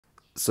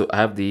So I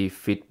have the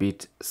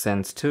Fitbit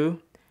Sense 2,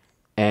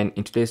 and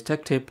in today's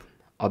tech tip,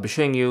 I'll be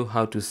showing you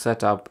how to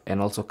set up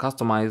and also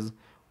customize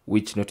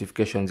which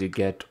notifications you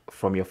get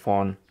from your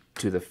phone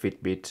to the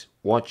Fitbit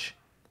watch.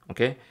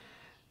 Okay,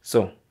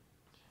 so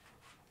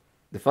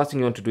the first thing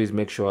you want to do is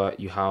make sure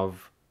you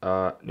have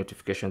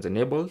notifications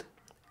enabled,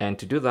 and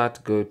to do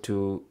that, go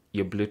to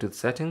your Bluetooth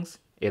settings,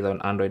 either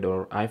on Android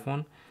or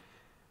iPhone.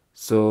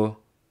 So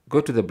go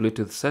to the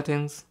Bluetooth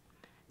settings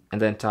and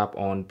then tap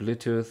on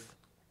Bluetooth,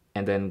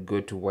 and then go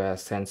to where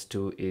Sense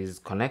 2 is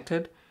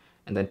connected,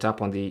 and then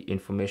tap on the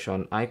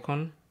information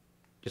icon.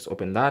 Just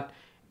open that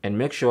and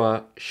make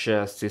sure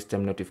Share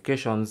System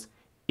Notifications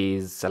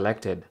is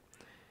selected.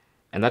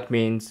 And that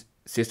means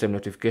system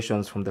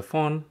notifications from the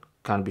phone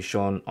can be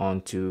shown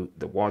onto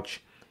the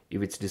watch.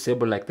 If it's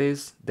disabled like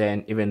this,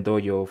 then even though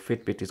your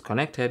Fitbit is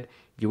connected,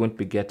 you won't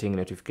be getting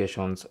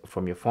notifications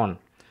from your phone.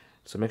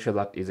 So make sure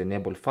that is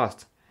enabled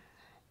first.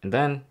 And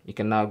then you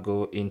can now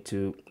go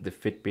into the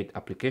Fitbit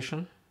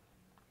application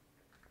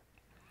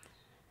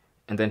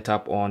and then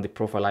tap on the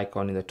profile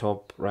icon in the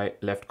top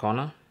right left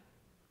corner,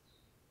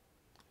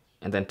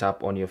 and then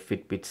tap on your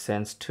Fitbit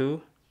Sense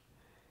 2,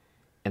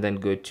 and then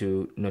go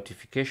to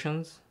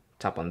notifications,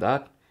 tap on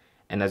that,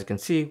 and as you can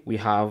see, we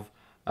have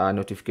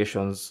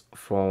notifications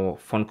for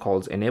phone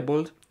calls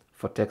enabled,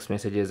 for text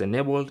messages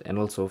enabled, and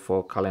also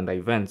for calendar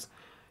events.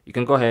 You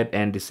can go ahead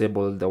and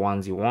disable the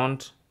ones you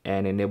want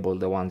and enable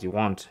the ones you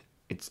want.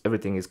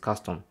 Everything is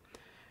custom.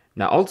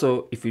 Now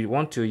also, if you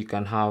want to, you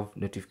can have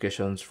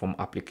notifications from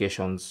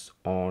applications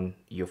on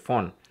your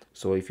phone.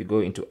 So if you go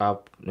into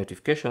app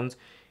notifications,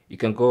 you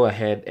can go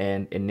ahead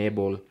and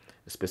enable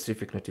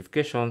specific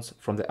notifications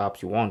from the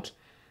apps you want.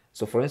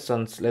 So for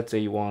instance, let's say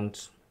you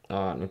want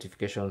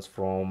notifications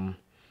from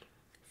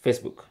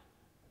Facebook.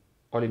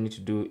 All you need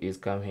to do is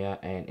come here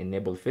and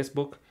enable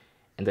Facebook,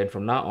 and then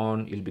from now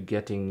on, you'll be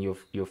getting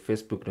your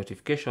Facebook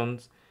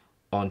notifications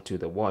onto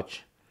the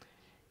watch.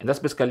 And that's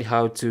basically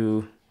how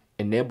to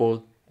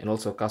enable and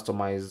also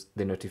customize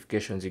the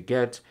notifications you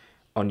get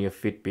on your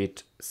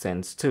Fitbit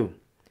Sense 2.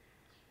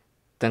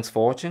 Thanks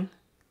for watching.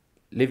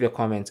 Leave your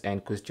comments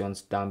and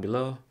questions down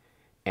below,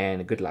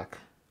 and good luck.